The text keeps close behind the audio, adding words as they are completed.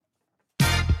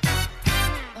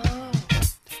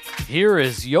Here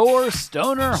is your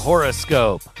Stoner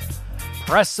Horoscope.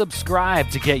 Press subscribe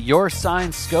to get your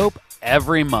sign scope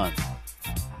every month.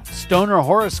 Stoner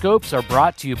Horoscopes are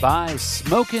brought to you by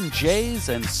Smokin' Jays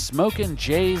and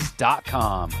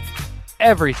SmokinJays.com.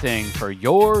 Everything for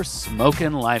your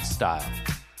smokin' lifestyle.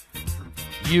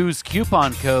 Use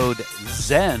coupon code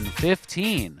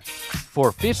ZEN15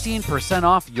 for 15%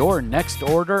 off your next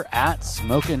order at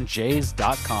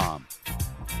SmokinJays.com.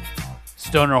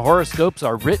 Stoner Horoscopes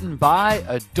are written by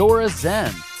Adora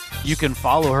Zen. You can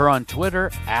follow her on Twitter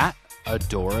at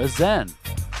Adora Zen.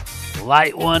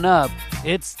 Light one up.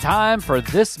 It's time for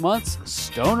this month's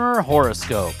Stoner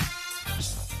Horoscope.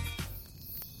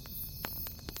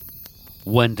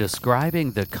 When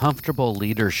describing the comfortable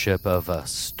leadership of a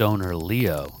Stoner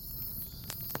Leo,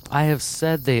 I have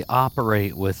said they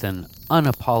operate with an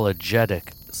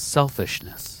unapologetic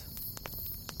selfishness.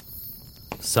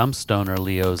 Some Stoner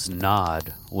Leos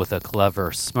nod with a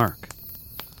clever smirk,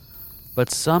 but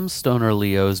some Stoner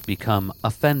Leos become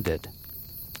offended.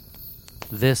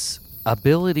 This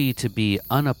ability to be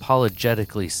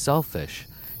unapologetically selfish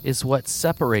is what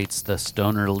separates the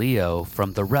Stoner Leo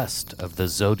from the rest of the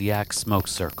Zodiac smoke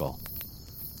circle.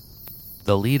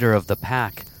 The leader of the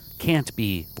pack can't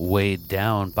be weighed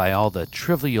down by all the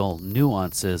trivial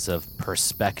nuances of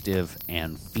perspective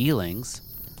and feelings.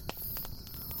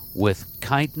 With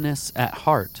kindness at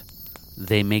heart,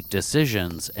 they make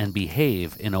decisions and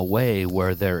behave in a way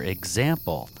where their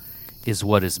example is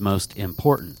what is most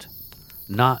important,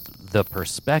 not the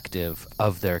perspective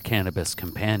of their cannabis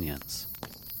companions.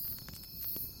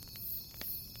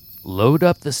 Load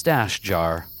up the stash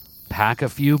jar, pack a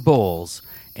few bowls,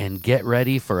 and get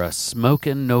ready for a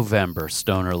smokin' November,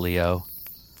 Stoner Leo.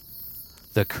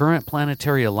 The current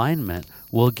planetary alignment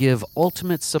will give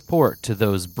ultimate support to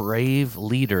those brave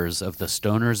leaders of the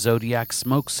Stoner Zodiac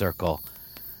smoke circle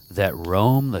that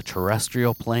roam the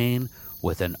terrestrial plane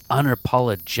with an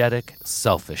unapologetic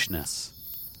selfishness.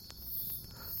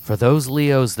 For those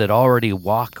Leos that already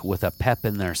walk with a pep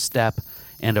in their step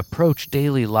and approach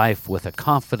daily life with a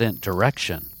confident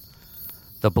direction,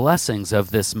 the blessings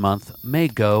of this month may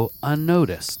go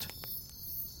unnoticed.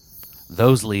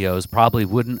 Those Leos probably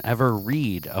wouldn't ever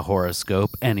read a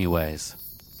horoscope anyways.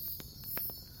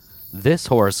 This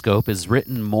horoscope is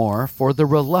written more for the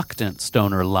reluctant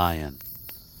Stoner Lion.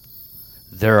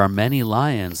 There are many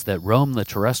lions that roam the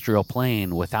terrestrial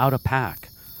plane without a pack,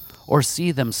 or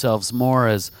see themselves more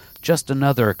as just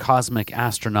another cosmic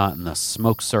astronaut in the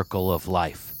smoke circle of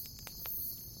life.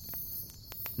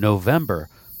 November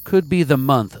could be the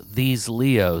month these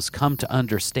Leos come to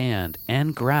understand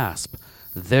and grasp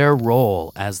their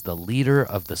role as the leader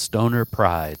of the Stoner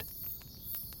Pride.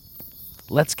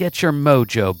 Let's get your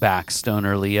mojo back,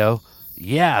 Stoner Leo.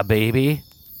 Yeah, baby.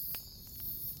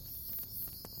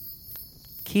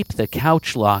 Keep the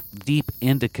couch lock deep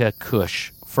indica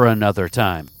kush for another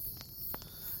time.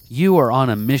 You are on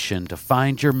a mission to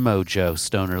find your mojo,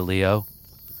 Stoner Leo.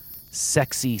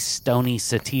 Sexy, stony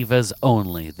sativas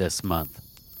only this month.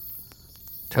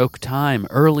 Took time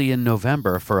early in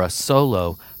November for a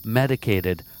solo,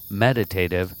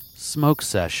 meditative smoke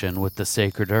session with the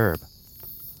sacred herb.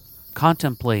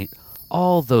 Contemplate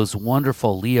all those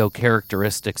wonderful Leo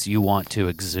characteristics you want to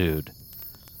exude.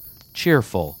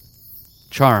 Cheerful,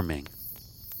 charming,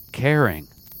 caring,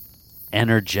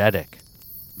 energetic,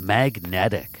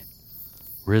 magnetic,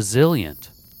 resilient,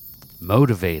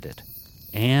 motivated,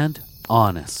 and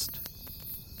honest.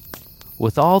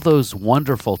 With all those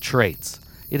wonderful traits,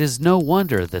 it is no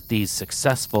wonder that these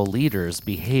successful leaders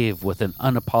behave with an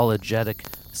unapologetic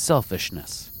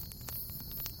selfishness.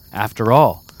 After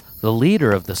all, the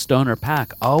leader of the Stoner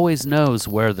Pack always knows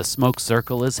where the smoke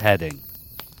circle is heading.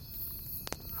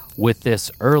 With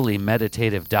this early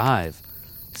meditative dive,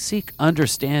 seek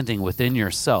understanding within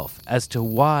yourself as to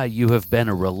why you have been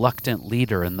a reluctant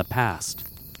leader in the past.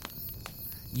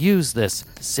 Use this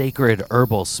sacred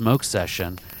herbal smoke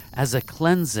session as a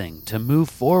cleansing to move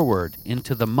forward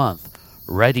into the month,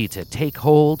 ready to take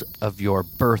hold of your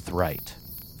birthright.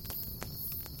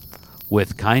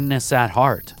 With kindness at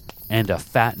heart and a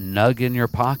fat nug in your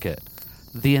pocket,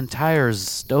 the entire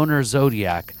Stoner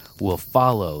Zodiac will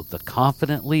follow the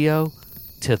confident Leo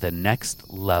to the next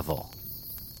level.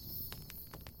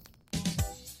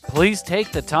 Please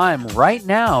take the time right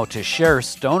now to share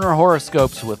Stoner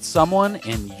Horoscopes with someone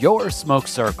in your smoke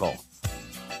circle.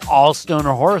 All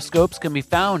Stoner Horoscopes can be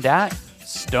found at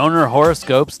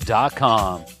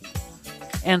StonerHoroscopes.com.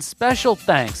 And special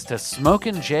thanks to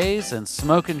Smokin' Jays and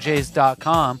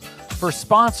SmokinJays.com for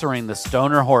sponsoring the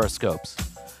Stoner Horoscopes.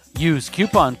 Use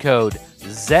coupon code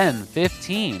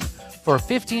ZEN15 for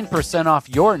 15% off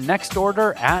your next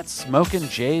order at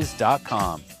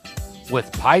smokinjays.com.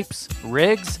 With pipes,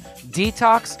 rigs,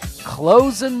 detox,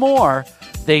 clothes, and more,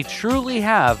 they truly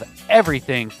have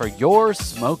everything for your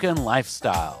smoking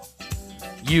lifestyle.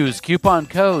 Use coupon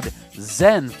code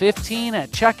ZEN15 at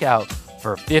checkout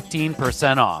for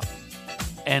 15% off.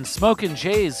 And Smokin'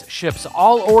 Jays ships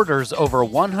all orders over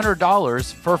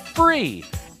 $100 for free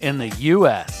in the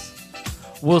U.S.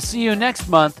 We'll see you next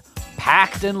month,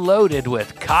 packed and loaded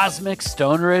with cosmic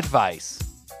stoner advice.